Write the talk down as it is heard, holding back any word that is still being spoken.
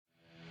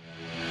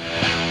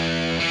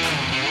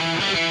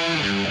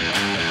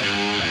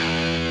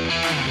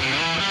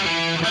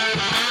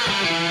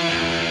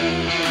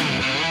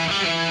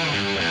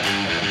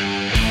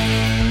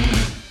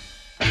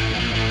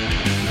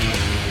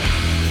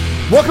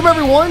Welcome,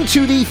 everyone,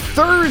 to the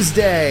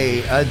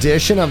Thursday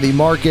edition of the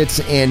Markets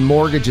and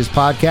Mortgages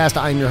podcast.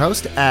 I'm your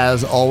host,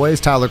 as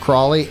always, Tyler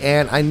Crawley,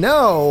 and I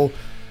know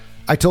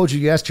I told you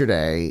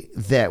yesterday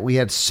that we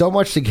had so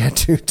much to get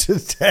to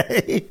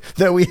today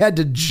that we had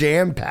to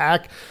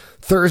jam-pack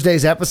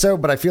Thursday's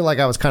episode, but I feel like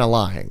I was kind of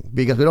lying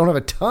because we don't have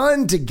a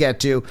ton to get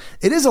to.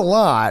 It is a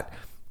lot,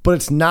 but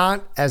it's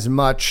not as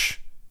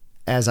much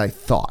as I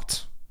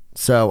thought.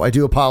 So I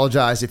do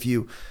apologize if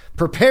you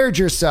prepared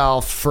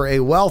yourself for a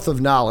wealth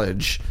of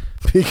knowledge,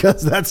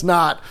 because that's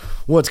not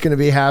what's going to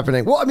be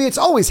happening. Well, I mean, it's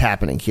always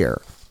happening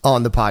here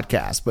on the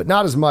podcast, but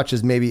not as much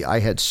as maybe I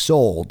had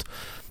sold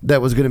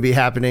that was going to be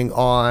happening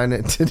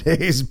on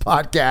today's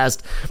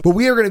podcast. But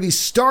we are going to be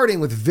starting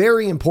with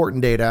very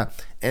important data,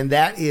 and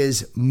that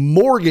is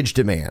mortgage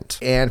demand.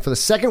 And for the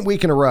second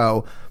week in a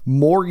row,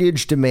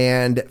 mortgage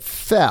demand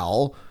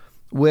fell,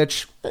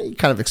 which you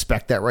kind of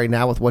expect that right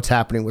now with what's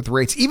happening with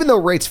rates. Even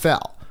though rates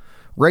fell,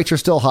 rates are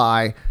still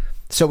high.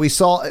 So we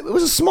saw it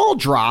was a small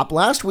drop.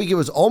 Last week, it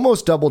was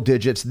almost double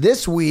digits.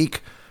 This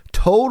week,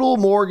 total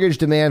mortgage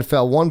demand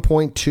fell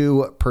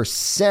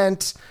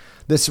 1.2%.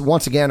 This,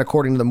 once again,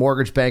 according to the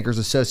Mortgage Bankers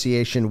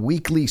Association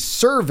weekly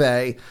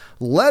survey,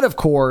 led, of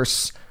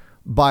course,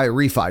 by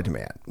refi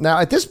demand. Now,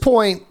 at this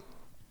point,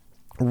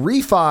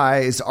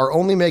 refis are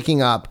only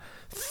making up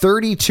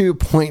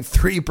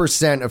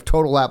 32.3% of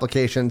total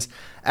applications,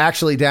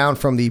 actually down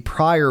from the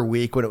prior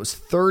week when it was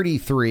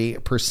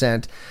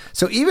 33%.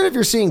 So even if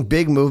you're seeing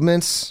big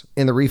movements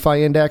in the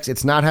refi index,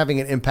 it's not having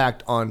an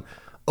impact on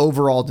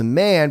overall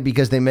demand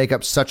because they make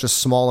up such a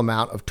small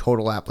amount of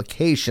total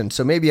applications.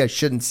 So maybe I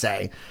shouldn't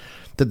say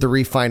that the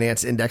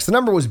refinance index, the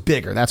number was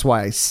bigger. That's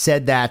why I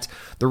said that.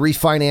 The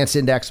refinance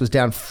index was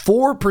down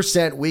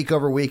 4% week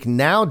over week,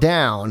 now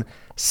down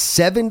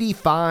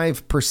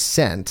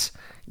 75%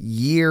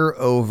 year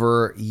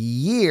over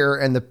year,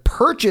 and the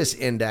purchase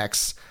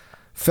index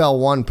fell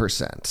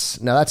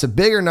 1%. Now that's a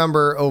bigger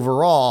number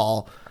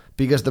overall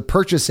because the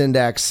purchase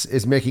index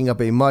is making up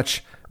a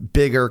much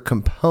bigger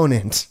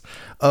component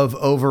of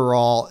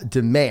overall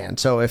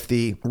demand. So if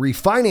the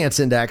refinance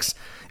index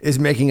is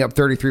making up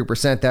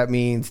 33%, that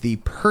means the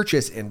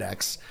purchase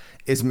index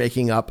is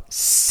making up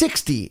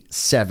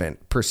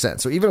 67%.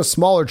 So even a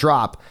smaller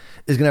drop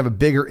is going to have a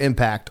bigger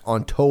impact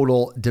on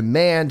total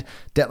demand.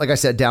 Like I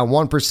said, down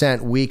 1%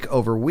 week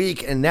over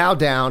week, and now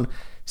down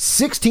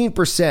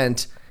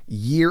 16%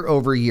 year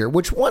over year,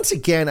 which once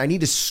again, I need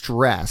to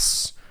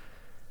stress,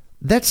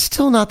 that's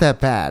still not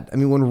that bad. I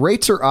mean, when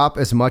rates are up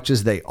as much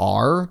as they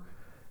are,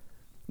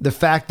 the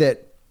fact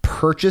that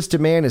purchase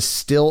demand is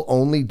still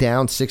only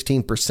down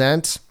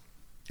 16%,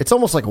 it's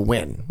almost like a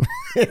win,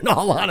 in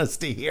all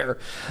honesty here.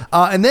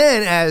 And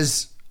then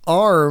as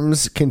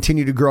ARMs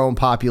continue to grow in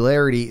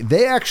popularity,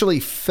 they actually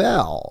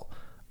fell.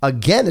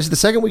 Again, this is the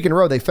second week in a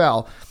row they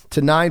fell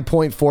to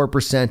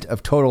 9.4%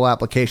 of total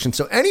applications.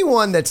 So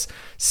anyone that's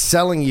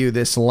selling you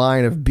this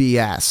line of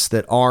BS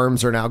that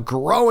ARMs are now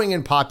growing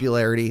in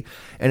popularity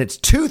and it's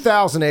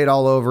 2008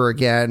 all over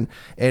again,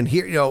 and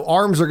here,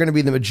 ARMs are going to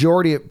be the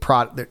majority of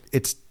product,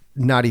 it's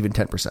not even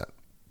 10%.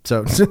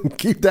 So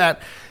keep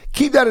that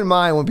in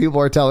mind when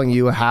people are telling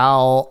you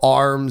how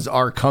ARMs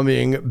are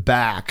coming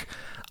back.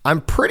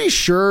 I'm pretty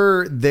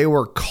sure they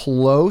were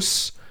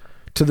close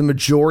to the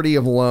majority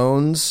of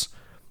loans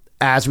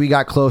as we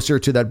got closer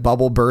to that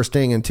bubble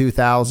bursting in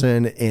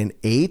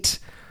 2008.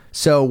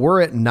 So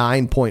we're at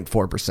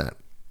 9.4%.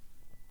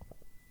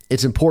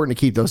 It's important to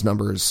keep those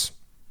numbers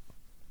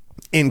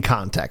in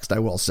context, I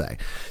will say.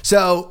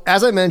 So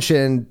as I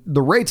mentioned,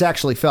 the rates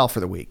actually fell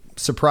for the week,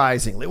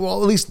 surprisingly.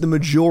 Well, at least the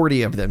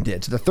majority of them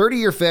did. So the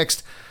 30-year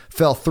fixed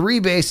fell 3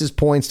 basis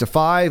points to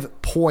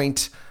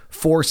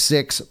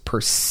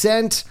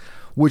 5.46%,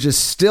 which is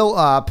still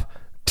up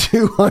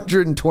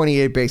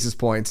 228 basis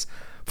points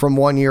from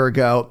 1 year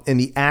ago. And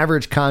the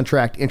average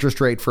contract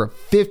interest rate for a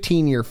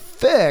 15-year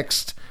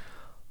fixed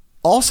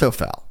also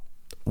fell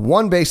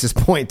 1 basis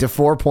point to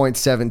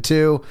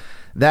 4.72.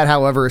 That,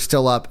 however, is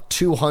still up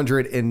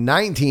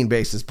 219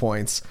 basis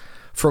points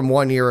from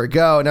 1 year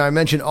ago. Now, I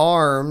mentioned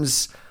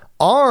ARMs.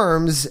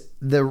 ARMs,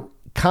 the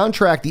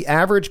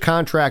average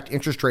contract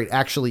interest rate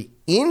actually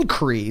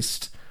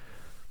increased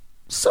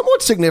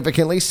somewhat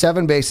significantly,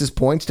 7 basis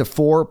points to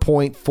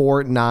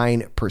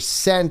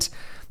 4.49%.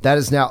 That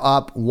is now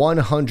up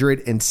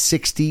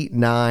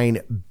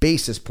 169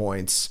 basis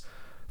points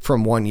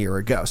from 1 year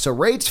ago. So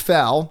rates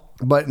fell,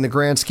 but in the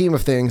grand scheme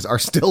of things are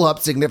still up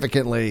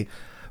significantly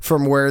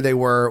from where they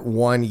were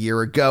 1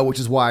 year ago, which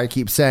is why I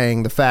keep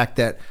saying the fact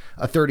that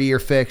a 30-year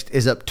fixed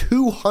is up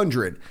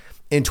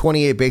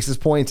 228 basis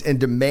points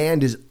and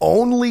demand is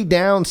only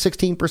down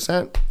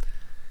 16%.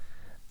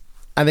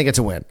 I think it's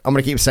a win. I'm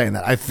going to keep saying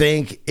that. I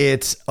think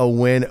it's a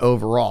win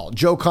overall.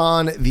 Joe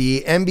Kahn,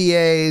 the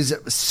MBA's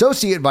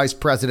Associate Vice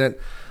President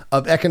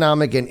of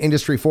Economic and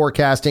Industry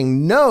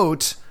Forecasting,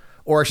 noted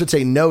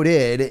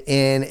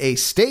in a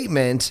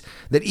statement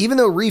that even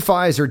though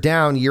refis are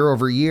down year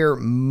over year,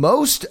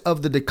 most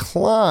of the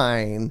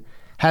decline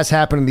has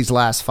happened in these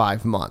last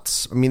 5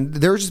 months. I mean,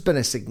 there's just been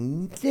a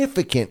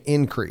significant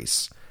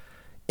increase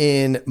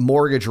in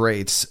mortgage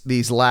rates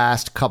these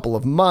last couple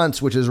of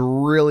months, which is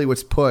really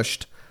what's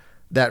pushed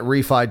that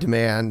refi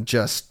demand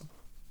just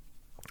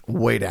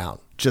way down,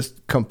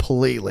 just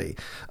completely.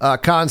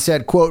 Khan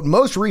said, quote,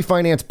 most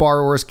refinance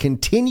borrowers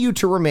continue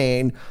to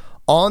remain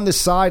on the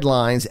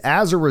sidelines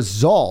as a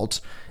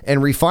result, and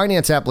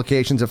refinance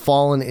applications have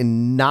fallen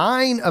in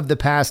 9 of the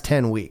past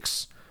 10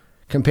 weeks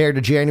compared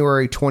to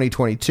January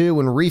 2022,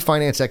 when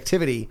refinance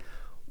activity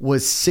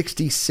was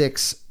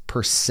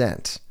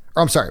 66%.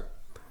 Or I'm sorry,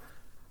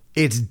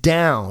 it's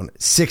down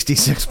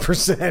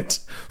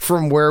 66%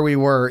 from where we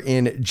were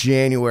in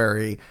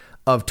January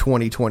of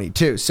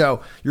 2022.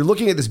 So you're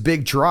looking at this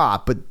big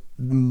drop, but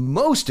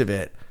most of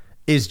it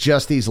is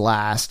just these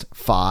last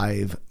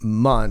 5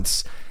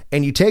 months.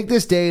 And you take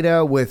this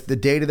data with the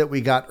data that we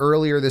got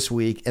earlier this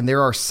week, and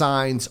there are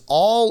signs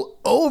all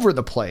over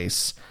the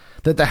place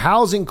that the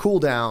housing cool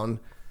down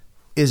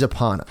is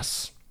upon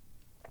us.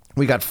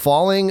 We got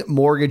falling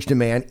mortgage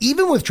demand,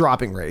 even with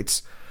dropping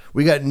rates.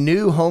 We got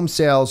new home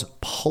sales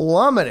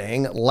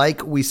plummeting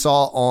like we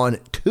saw on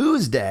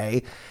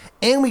Tuesday,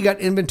 and we got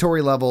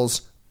inventory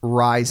levels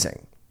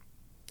rising.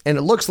 And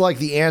it looks like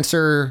the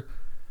answer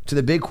to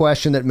the big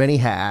question that many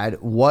had,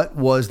 what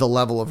was the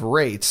level of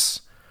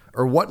rates,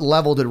 or what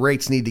level did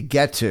rates need to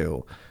get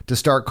to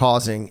start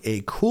causing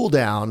a cool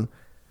down?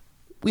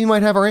 We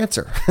might have our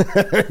answer.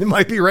 It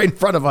might be right in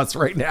front of us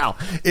right now.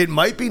 It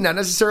might be not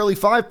necessarily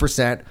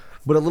 5%,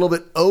 but a little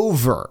bit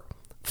over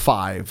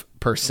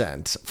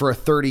 5% for a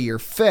 30-year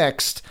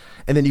fixed.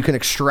 And then you can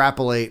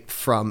extrapolate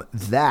from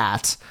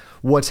that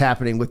what's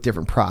happening with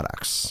different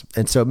products.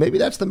 And so maybe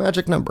that's the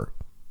magic number.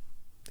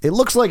 It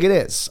looks like it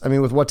is. I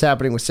mean, with what's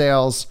happening with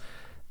sales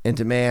and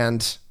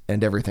demand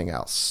and everything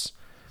else.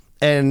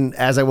 And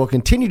as I will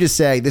continue to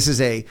say, this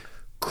is a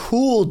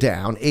cool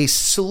down, a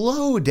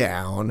slow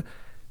down,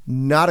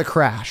 not a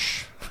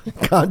crash.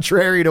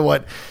 Contrary to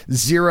what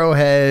Zero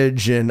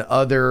Hedge and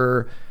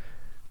other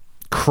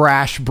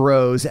crash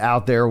bros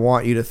out there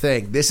want you to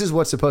think, this is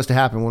what's supposed to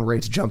happen when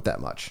rates jump that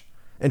much.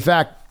 In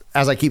fact,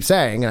 as I keep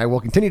saying, and I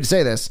will continue to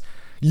say this,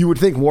 you would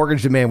think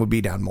mortgage demand would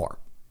be down more.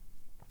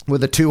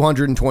 With a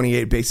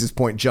 228 basis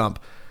point jump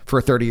for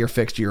a 30-year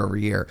fixed year over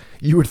year,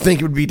 you would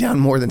think it would be down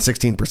more than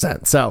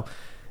 16%. So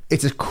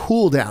it's a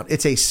cool down.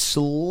 It's a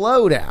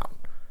slowdown.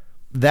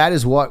 That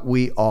is what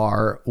we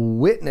are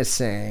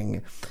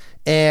witnessing.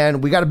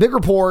 And we got a big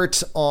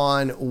report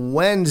on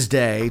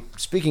Wednesday.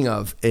 Speaking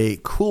of a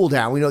cool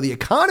down, we know the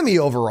economy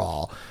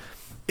overall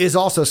is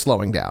also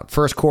slowing down.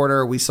 First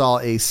quarter, we saw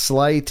a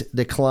slight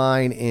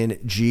decline in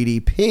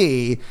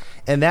GDP.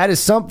 And that is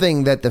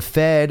something that the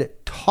Fed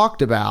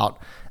talked about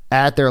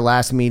at their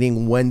last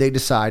meeting when they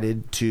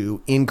decided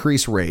to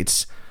increase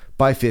rates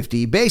by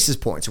 50 basis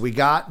points. We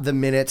got the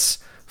minutes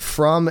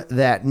from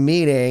that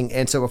meeting.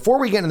 And so before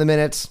we get into the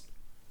minutes,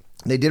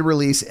 they did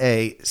release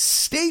a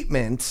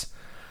statement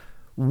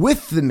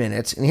with the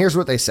minutes. And here's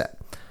what they said.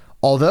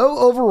 Although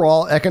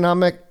overall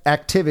economic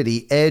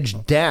activity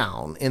edged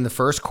down in the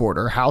first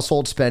quarter,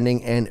 household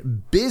spending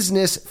and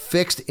business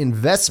fixed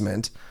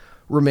investment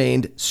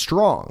remained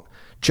strong.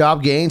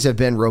 Job gains have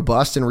been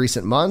robust in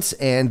recent months,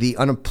 and the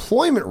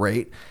unemployment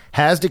rate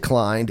has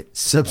declined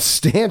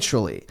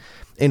substantially.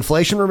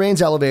 Inflation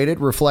remains elevated,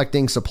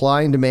 reflecting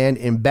supply and demand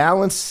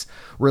imbalance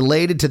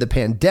related to the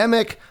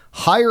pandemic,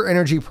 higher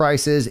energy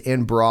prices,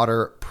 and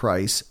broader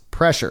price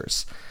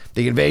pressures.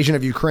 The invasion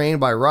of Ukraine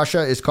by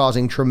Russia is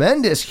causing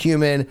tremendous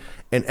human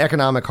and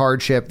economic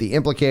hardship. The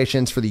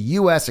implications for the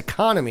U.S.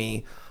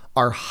 economy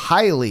are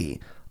highly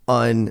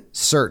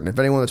uncertain. If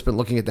anyone that's been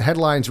looking at the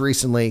headlines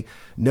recently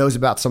knows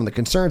about some of the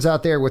concerns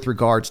out there with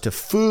regards to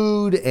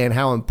food and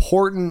how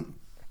important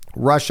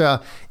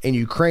Russia and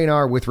Ukraine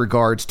are with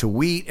regards to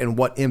wheat and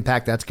what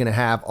impact that's going to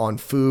have on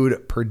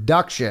food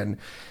production.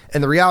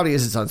 And the reality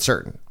is it's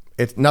uncertain.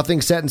 It's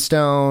nothing set in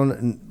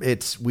stone.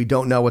 We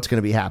don't know what's going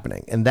to be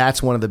happening. And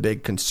that's one of the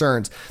big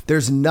concerns.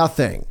 There's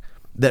nothing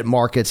that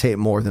markets hate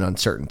more than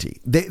uncertainty.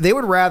 They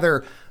would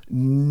rather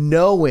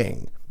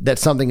knowing that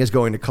something is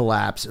going to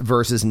collapse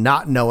versus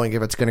not knowing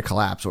if it's going to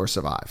collapse or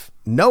survive.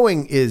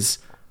 Knowing is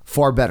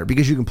far better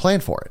because you can plan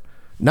for it.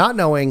 Not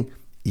knowing,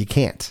 you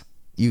can't.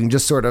 You can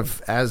just sort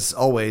of, as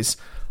always,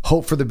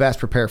 hope for the best,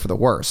 prepare for the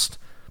worst.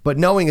 But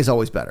knowing is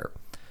always better.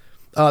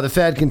 The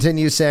Fed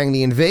continues saying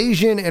the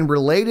invasion and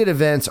related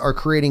events are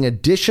creating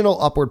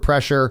additional upward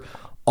pressure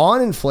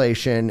on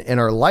inflation and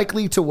are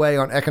likely to weigh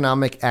on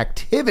economic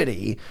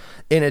activity.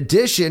 In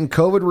addition,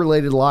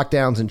 COVID-related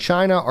lockdowns in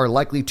China are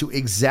likely to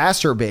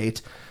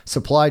exacerbate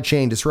supply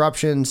chain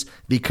disruptions.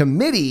 The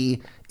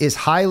committee is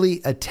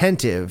highly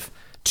attentive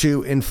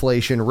to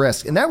inflation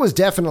risk. And that was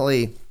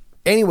definitely,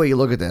 any way you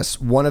look at this,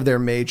 one of their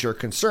major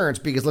concerns,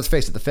 because let's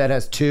face it, the Fed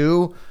has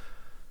two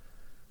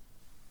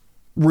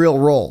real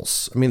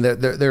roles. I mean,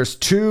 there's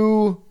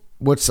two,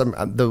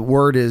 the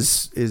word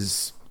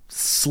is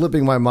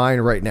slipping my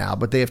mind right now,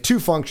 but they have two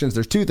functions.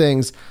 There's two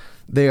things.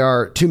 They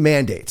are two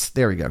mandates.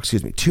 There we go.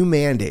 Excuse me. Two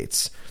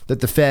mandates that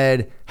the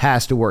Fed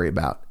has to worry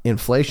about: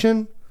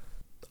 inflation,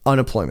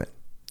 unemployment.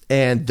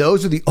 And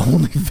those are the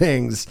only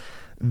things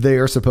they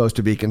are supposed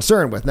to be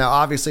concerned with. Now,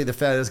 obviously, the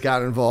Fed has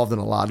gotten involved in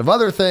a lot of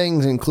other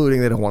things,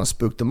 including they don't want to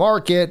spook the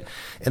market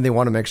and they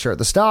want to make sure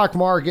the stock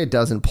market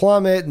doesn't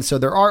plummet. And so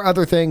there are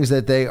other things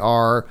that they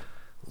are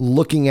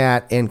looking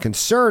at and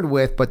concerned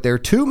with, but there are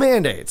two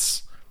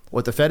mandates.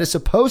 What the Fed is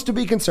supposed to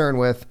be concerned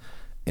with: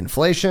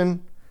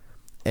 inflation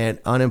and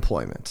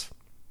unemployment.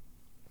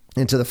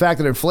 And so the fact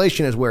that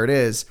inflation is where it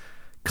is,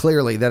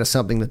 clearly that is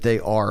something that they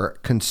are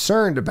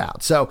concerned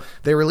about. So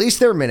they released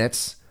their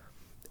minutes,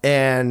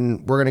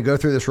 and we're going to go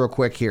through this real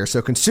quick here.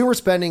 So consumer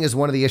spending is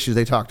one of the issues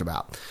they talked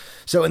about.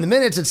 So in the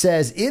minutes, it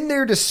says, in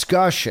their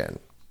discussion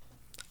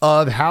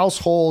of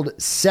household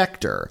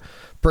sector,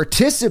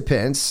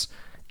 participants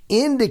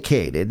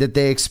indicated that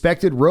they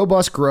expected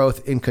robust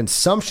growth in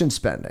consumption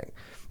spending.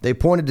 They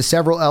pointed to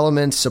several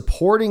elements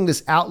supporting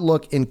this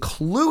outlook,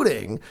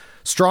 including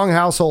strong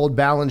household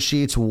balance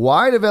sheets,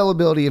 wide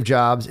availability of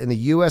jobs, and the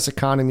U.S.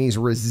 economy's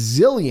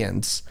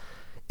resilience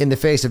in the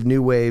face of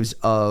new waves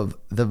of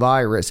the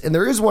virus. And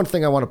there is one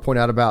thing I want to point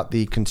out about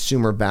the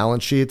consumer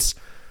balance sheets.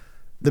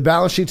 The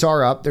balance sheets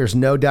are up. There's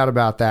no doubt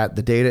about that.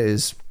 The data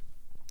is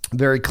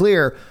very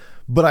clear.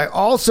 But I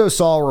also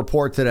saw a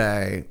report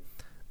today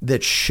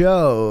that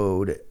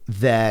showed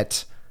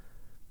that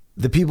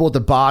the people at the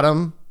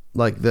bottom,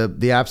 like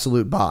the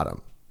absolute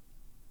bottom,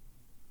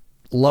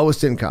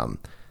 lowest income,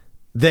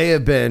 they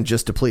have been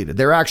just depleted.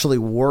 They're actually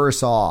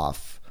worse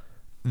off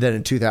than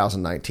in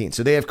 2019.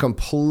 So they have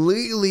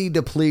completely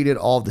depleted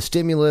all of the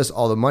stimulus,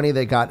 all the money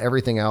they got,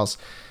 everything else.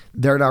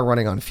 They're now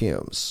running on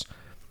fumes.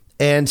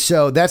 And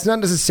so that's not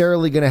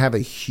necessarily going to have a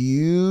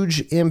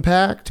huge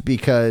impact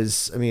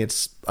because, I mean,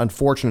 it's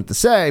unfortunate to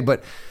say,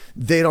 but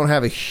they don't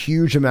have a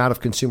huge amount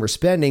of consumer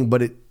spending,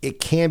 but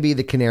it can be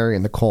the canary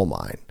in the coal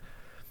mine.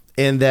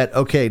 And that,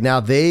 okay, now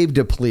they've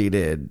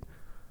depleted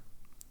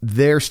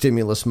their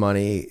stimulus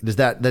money. Does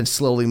that then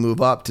slowly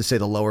move up to, say,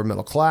 the lower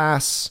middle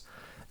class,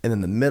 and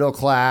then the middle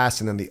class,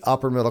 and then the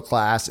upper middle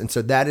class? And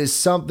so that is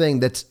something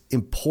that's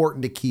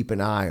important to keep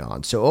an eye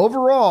on. So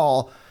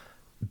overall,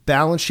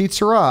 balance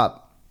sheets are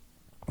up,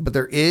 but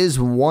there is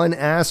one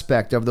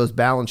aspect of those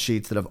balance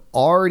sheets that have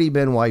already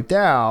been wiped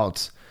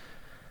out,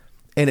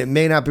 and it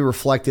may not be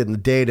reflected in the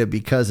data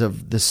because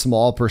of the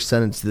small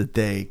percentage that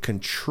they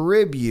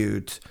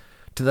contribute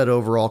to that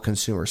overall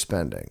consumer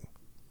spending.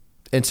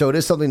 And so it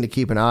is something to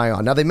keep an eye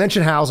on. Now, they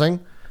mentioned housing,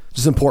 which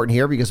is important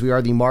here because we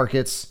are the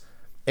Markets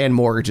and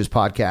Mortgages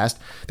podcast.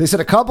 They said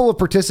a couple of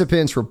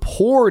participants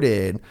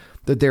reported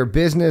that their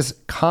business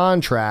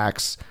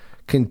contracts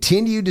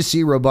continued to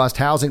see robust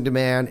housing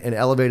demand and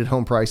elevated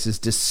home prices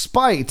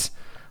despite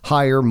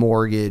higher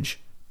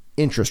mortgage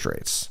interest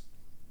rates.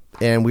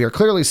 And we are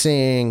clearly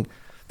seeing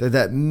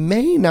that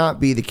may not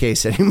be the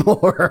case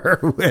anymore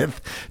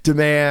with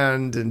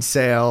demand and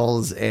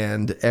sales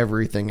and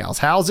everything else.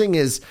 Housing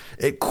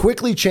it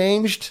quickly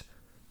changed.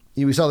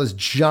 We saw this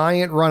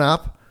giant run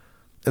up,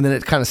 and then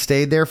it kind of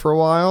stayed there for a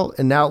while.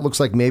 And now it looks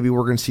like maybe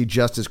we're going to see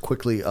just as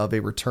quickly of a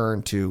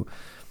return to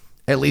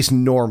at least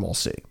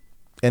normalcy.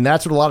 And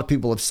that's what a lot of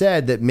people have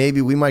said, that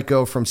maybe we might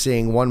go from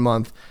seeing 1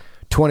 month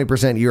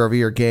 20% year over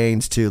year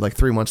gains to like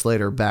 3 months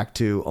later back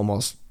to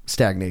almost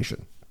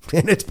stagnation.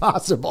 And it's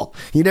possible.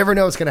 You never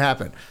know what's going to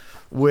happen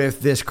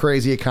with this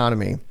crazy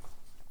economy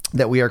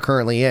that we are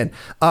currently in.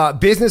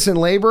 Business and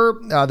labor,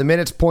 the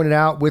minutes pointed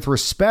out, with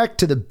respect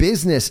to the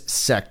business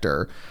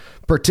sector,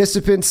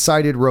 participants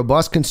cited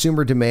robust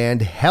consumer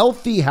demand,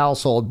 healthy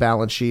household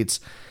balance sheets,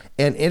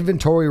 and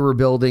inventory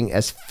rebuilding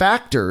as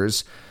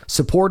factors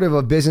supportive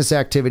of business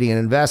activity and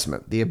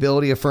investment. The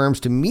ability of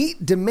firms to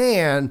meet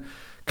demand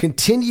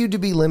continued to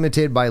be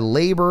limited by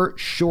labor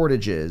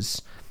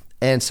shortages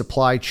and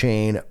supply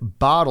chain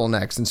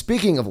bottlenecks. And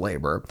speaking of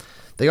labor,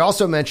 they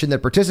also mentioned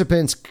that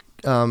participants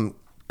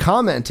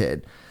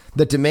commented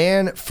that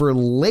demand for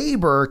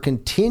labor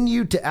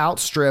continued to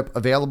outstrip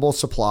available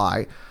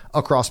supply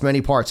across many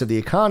parts of the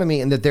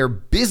economy, and that their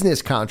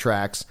business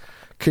contracts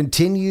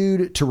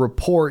continued to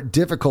report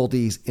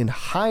difficulties in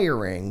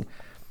hiring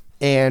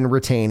and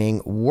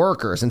retaining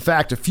workers. In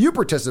fact, a few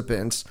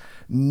participants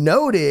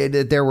noted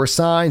that there were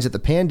signs that the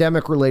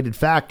pandemic-related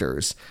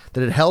factors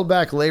that had held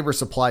back labor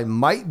supply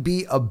might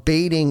be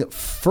abating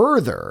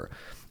further,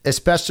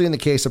 especially in the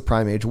case of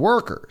prime-age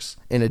workers.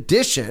 In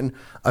addition,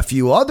 a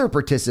few other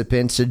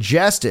participants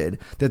suggested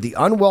that the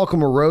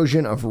unwelcome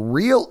erosion of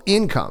real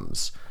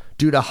incomes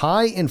due to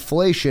high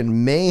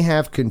inflation may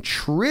have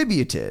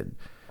contributed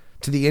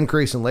to the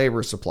increase in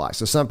labor supply.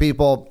 So some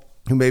people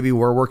who maybe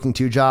were working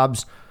 2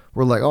 jobs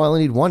were like, oh, I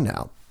only need 1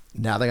 now.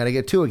 Now they got to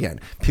get 2 again.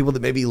 People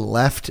that maybe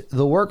left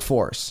the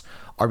workforce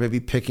are maybe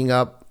picking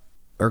up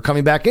or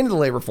coming back into the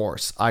labor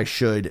force, I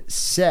should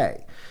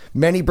say.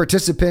 Many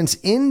participants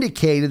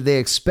indicated they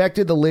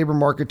expected the labor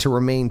market to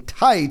remain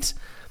tight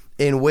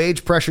and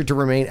wage pressure to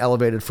remain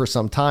elevated for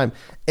some time.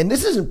 And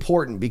this is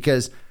important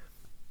because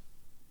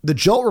the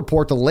JOLT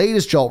report, the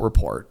latest JOLT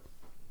report,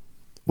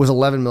 was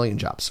 11 million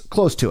jobs,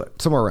 close to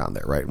it, somewhere around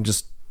there, right? I'm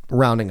just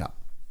rounding up.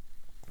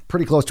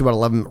 Pretty close to about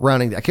 11,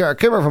 rounding. I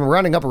can't remember if I'm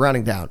rounding up or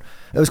rounding down.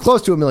 It was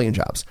close to 1 million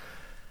jobs.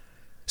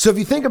 So if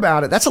you think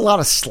about it, that's a lot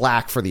of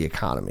slack for the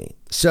economy.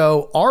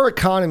 So our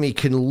economy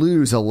can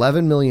lose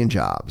 11 million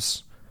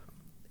jobs,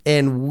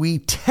 and we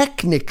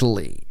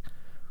technically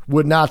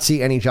would not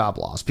see any job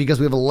loss because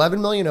we have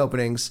 11 million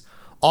openings.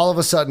 All of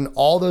a sudden,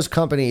 all those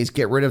companies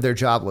get rid of their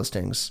job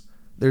listings.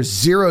 There's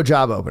 0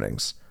 job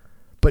openings,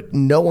 but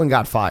no one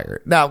got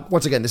fired. Now,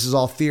 once again, this is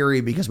all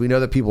theory because we know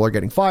that people are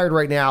getting fired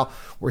right now.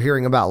 We're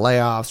hearing about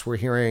layoffs. We're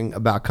hearing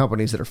about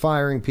companies that are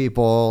firing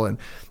people and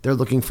they're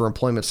looking for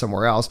employment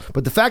somewhere else.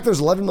 But the fact there's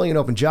 11 million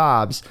open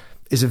jobs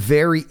is a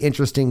very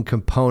interesting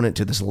component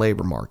to this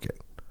labor market.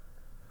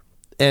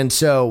 And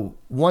so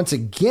once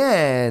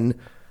again,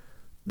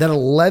 that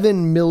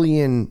 11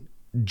 million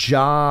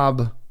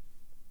job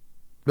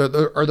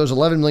or those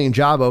 11 million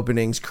job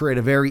openings create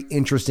a very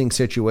interesting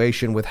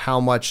situation with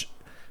how much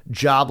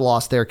job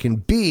loss there can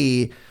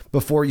be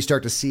before you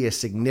start to see a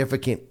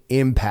significant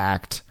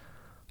impact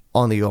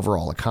on the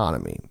overall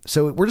economy.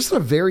 So we're just in a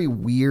very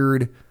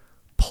weird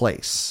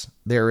place.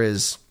 There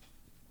is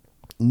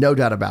no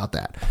doubt about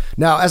that.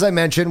 Now, as I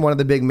mentioned, one of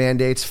the big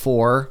mandates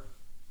for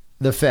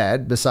the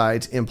Fed,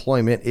 besides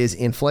employment, is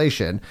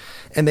inflation.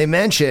 And they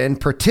mentioned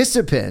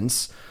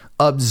participants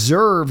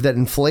observed that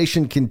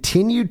inflation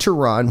continued to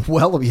run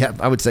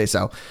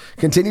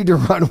continued to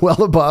run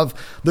well above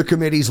the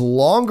committee's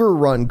longer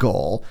run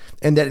goal,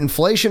 and that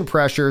inflation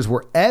pressures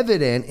were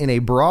evident in a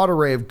broad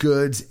array of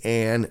goods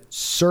and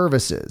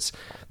services.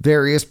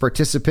 Various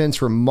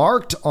participants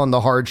remarked on the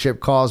hardship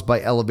caused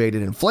by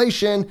elevated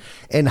inflation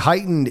and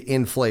heightened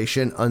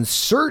inflation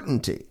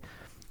uncertainty,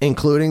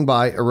 including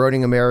by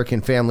eroding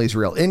American families'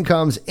 real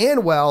incomes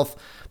and wealth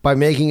by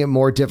making it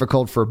more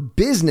difficult for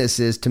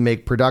businesses to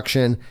make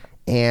production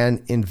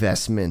and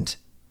investment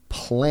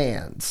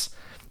plans.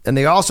 And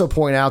they also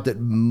point out that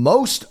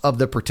most of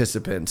the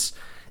participants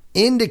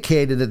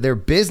indicated that their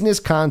business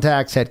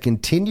contacts had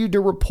continued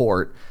to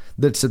report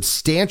that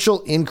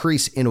substantial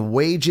increase in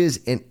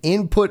wages and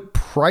input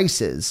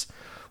prices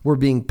were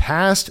being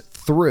passed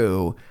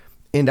through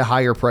into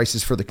higher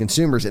prices for the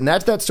consumers. And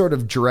that's that sort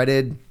of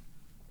dreaded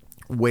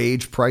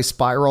wage price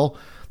spiral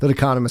that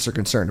economists are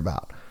concerned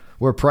about,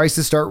 where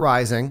prices start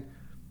rising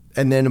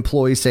and then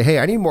employees say, hey,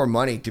 I need more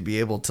money to be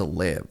able to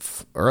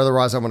live, or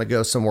otherwise I'm going to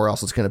go somewhere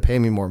else that's going to pay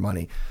me more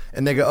money.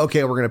 And they go,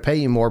 okay, we're going to pay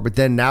you more. But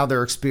then now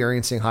they're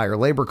experiencing higher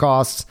labor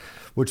costs,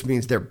 which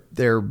means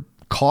their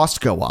costs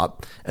go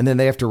up, and then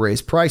they have to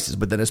raise prices.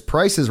 But then as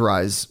prices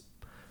rise,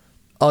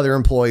 other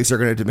employees are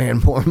going to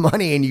demand more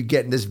money, and you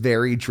get in this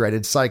very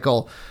dreaded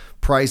cycle.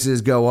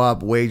 Prices go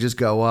up, wages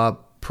go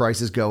up,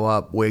 prices go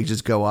up,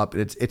 wages go up.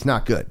 It's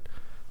not good.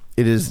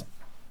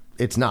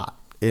 It's not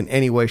in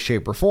any way,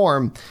 shape, or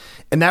form.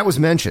 And that was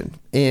mentioned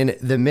in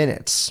the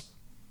minutes,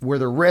 where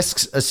the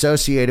risks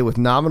associated with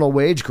nominal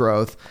wage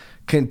growth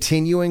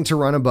continuing to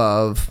run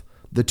above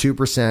the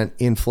 2%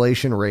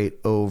 inflation rate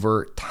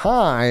over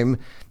time,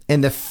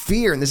 and the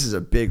fear, and this is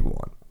a big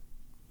one.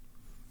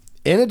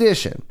 In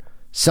addition,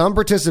 some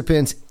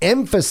participants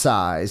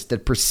emphasized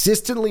that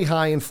persistently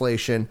high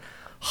inflation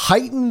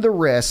heightened the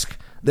risk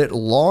that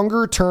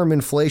longer-term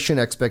inflation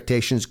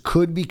expectations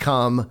could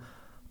become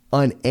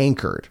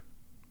unanchored.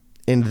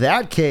 In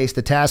that case,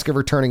 the task of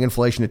returning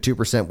inflation to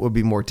 2% would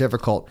be more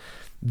difficult.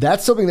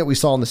 That's something that we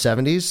saw in the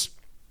 70s.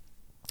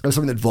 It was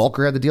something that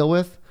Volcker had to deal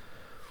with,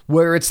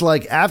 where it's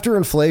like after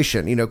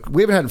inflation,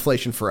 we haven't had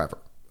inflation forever.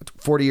 It's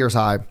 40 years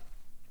high.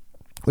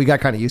 We got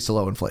kind of used to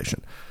low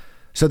inflation.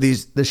 So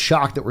this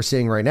shock that we're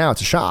seeing right now,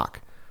 it's a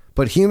shock.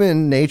 But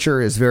human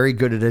nature is very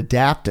good at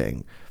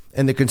adapting.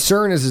 And the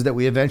concern is that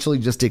we eventually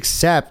just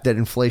accept that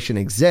inflation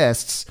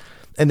exists,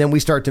 and then we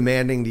start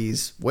demanding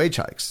these wage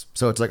hikes.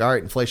 So it's like, all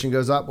right, inflation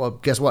goes up. Well,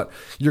 guess what?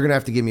 You're going to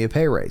have to give me a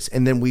pay raise.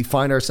 And then we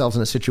find ourselves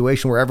in a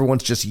situation where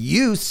everyone's just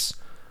used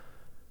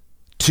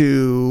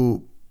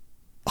to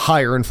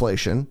higher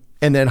inflation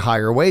and then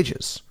higher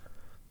wages.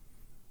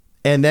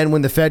 And then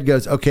when the Fed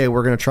goes, okay,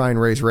 we're going to try and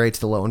raise rates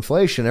to low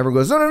inflation, everyone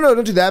goes, no,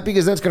 don't do that,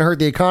 because that's going to hurt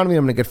the economy.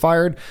 I'm going to get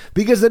fired,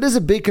 because that is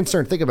a big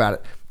concern. Think about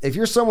it. If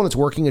you're someone that's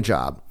working a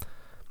job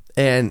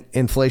and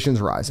inflation's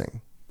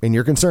rising and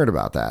you're concerned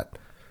about that,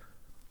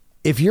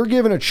 if you're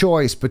given a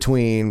choice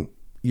between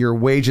your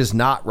wages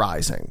not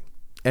rising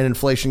and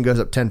inflation goes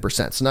up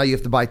 10%, so now you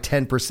have to buy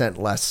 10%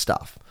 less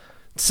stuff.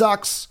 It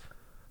sucks,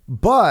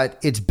 but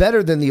it's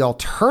better than the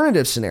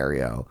alternative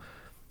scenario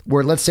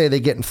where, let's say,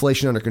 they get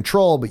inflation under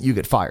control, but you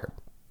get fired.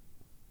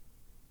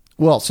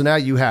 Well, so now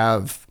you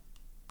have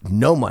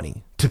no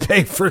money to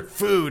pay for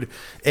food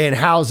and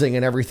housing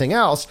and everything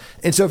else.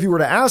 And so if you were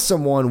to ask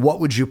someone, what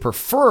would you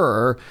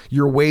prefer,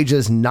 your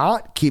wages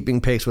not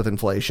keeping pace with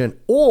inflation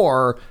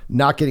or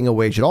not getting a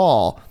wage at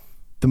all?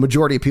 The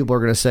majority of people are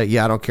going to say,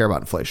 yeah, I don't care about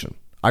inflation.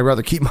 I'd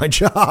rather keep my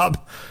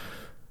job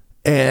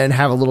and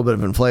have a little bit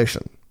of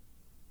inflation.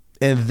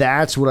 And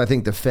that's what I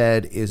think the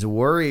Fed is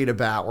worried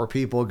about, where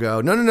people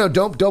go, no,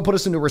 don't put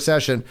us into a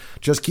recession.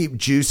 Just keep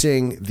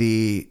juicing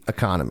the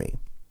economy.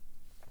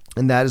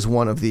 And that is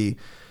one of the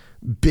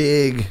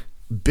big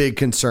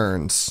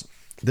concerns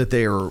that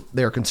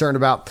they're concerned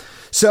about.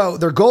 So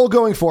their goal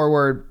going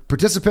forward,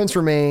 participants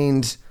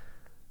remained,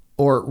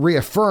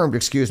 reaffirmed,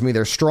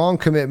 their strong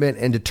commitment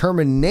and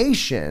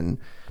determination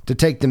to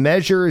take the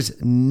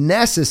measures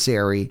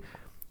necessary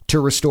to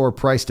restore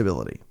price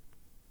stability.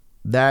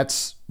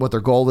 That's what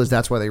their goal is.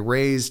 That's why they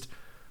raised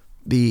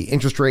the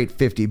interest rate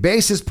 50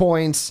 basis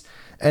points.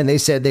 And they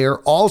said they are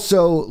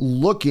also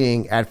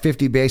looking at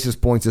 50 basis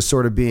points as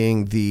sort of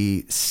being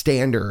the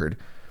standard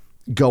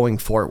going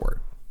forward.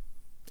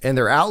 In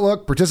their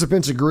outlook,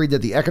 participants agreed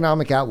that the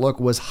economic outlook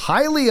was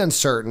highly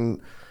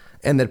uncertain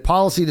and that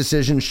policy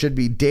decisions should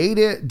be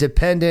data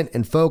dependent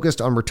and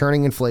focused on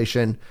returning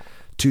inflation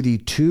to the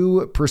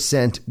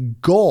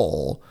 2%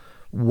 goal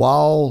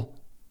while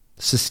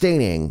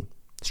sustaining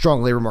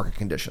strong labor market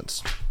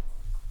conditions.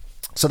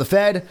 So the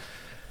Fed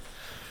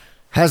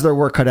has their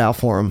work cut out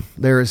for them.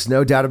 There is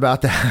no doubt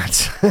about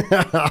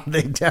that.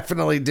 They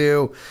definitely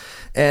do.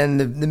 And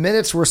the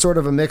minutes were sort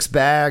of a mixed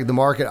bag. The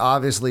market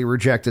obviously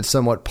rejected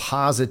somewhat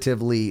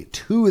positively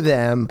to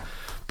them,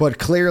 but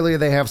clearly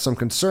they have some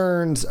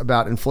concerns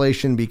about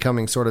inflation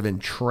becoming sort of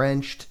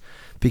entrenched,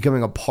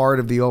 becoming a part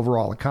of the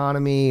overall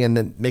economy, and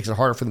then makes it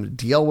harder for them to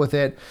deal with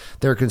it.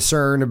 They're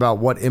concerned about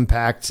what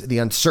impacts the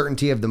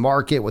uncertainty of the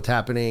market, what's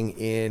happening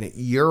in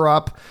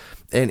Europe.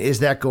 And is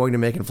that going to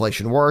make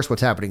inflation worse?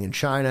 What's happening in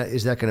China?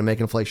 Is that going to make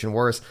inflation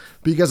worse?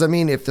 Because,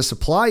 if the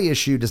supply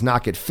issue does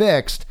not get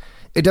fixed,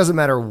 it doesn't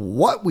matter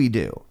what we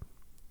do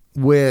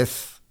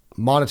with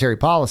monetary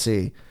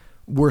policy,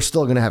 we're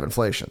still going to have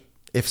inflation.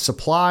 If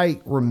supply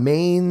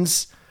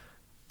remains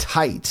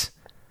tight,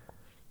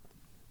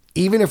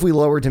 even if we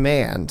lower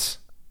demand,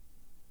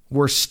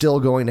 we're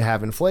still going to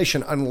have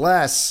inflation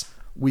unless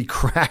we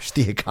crash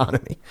the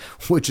economy,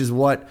 which is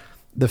what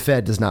the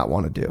Fed does not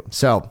want to do.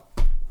 So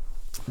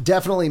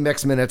definitely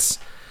mixed minutes.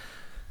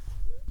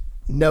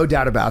 No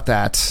doubt about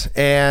that.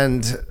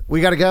 And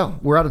we got to go.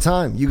 We're out of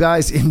time. You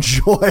guys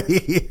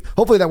enjoy.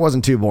 Hopefully that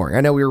wasn't too boring.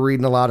 I know we were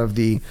reading a lot of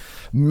the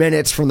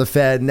minutes from the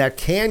Fed, and that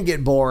can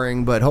get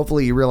boring, but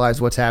hopefully you realize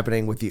what's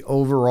happening with the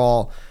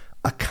overall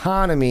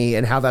economy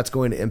and how that's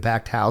going to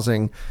impact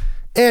housing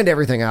and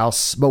everything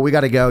else. But we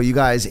got to go. You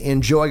guys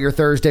enjoy your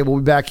Thursday. We'll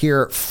be back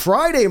here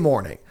Friday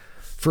morning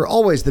for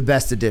always the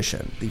best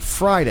edition, the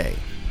Friday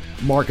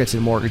Markets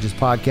and Mortgages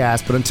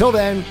podcast. But until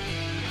then,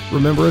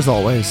 remember, as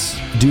always,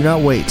 do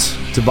not wait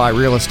to buy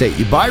real estate.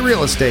 You buy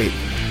real estate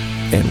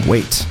and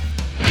wait.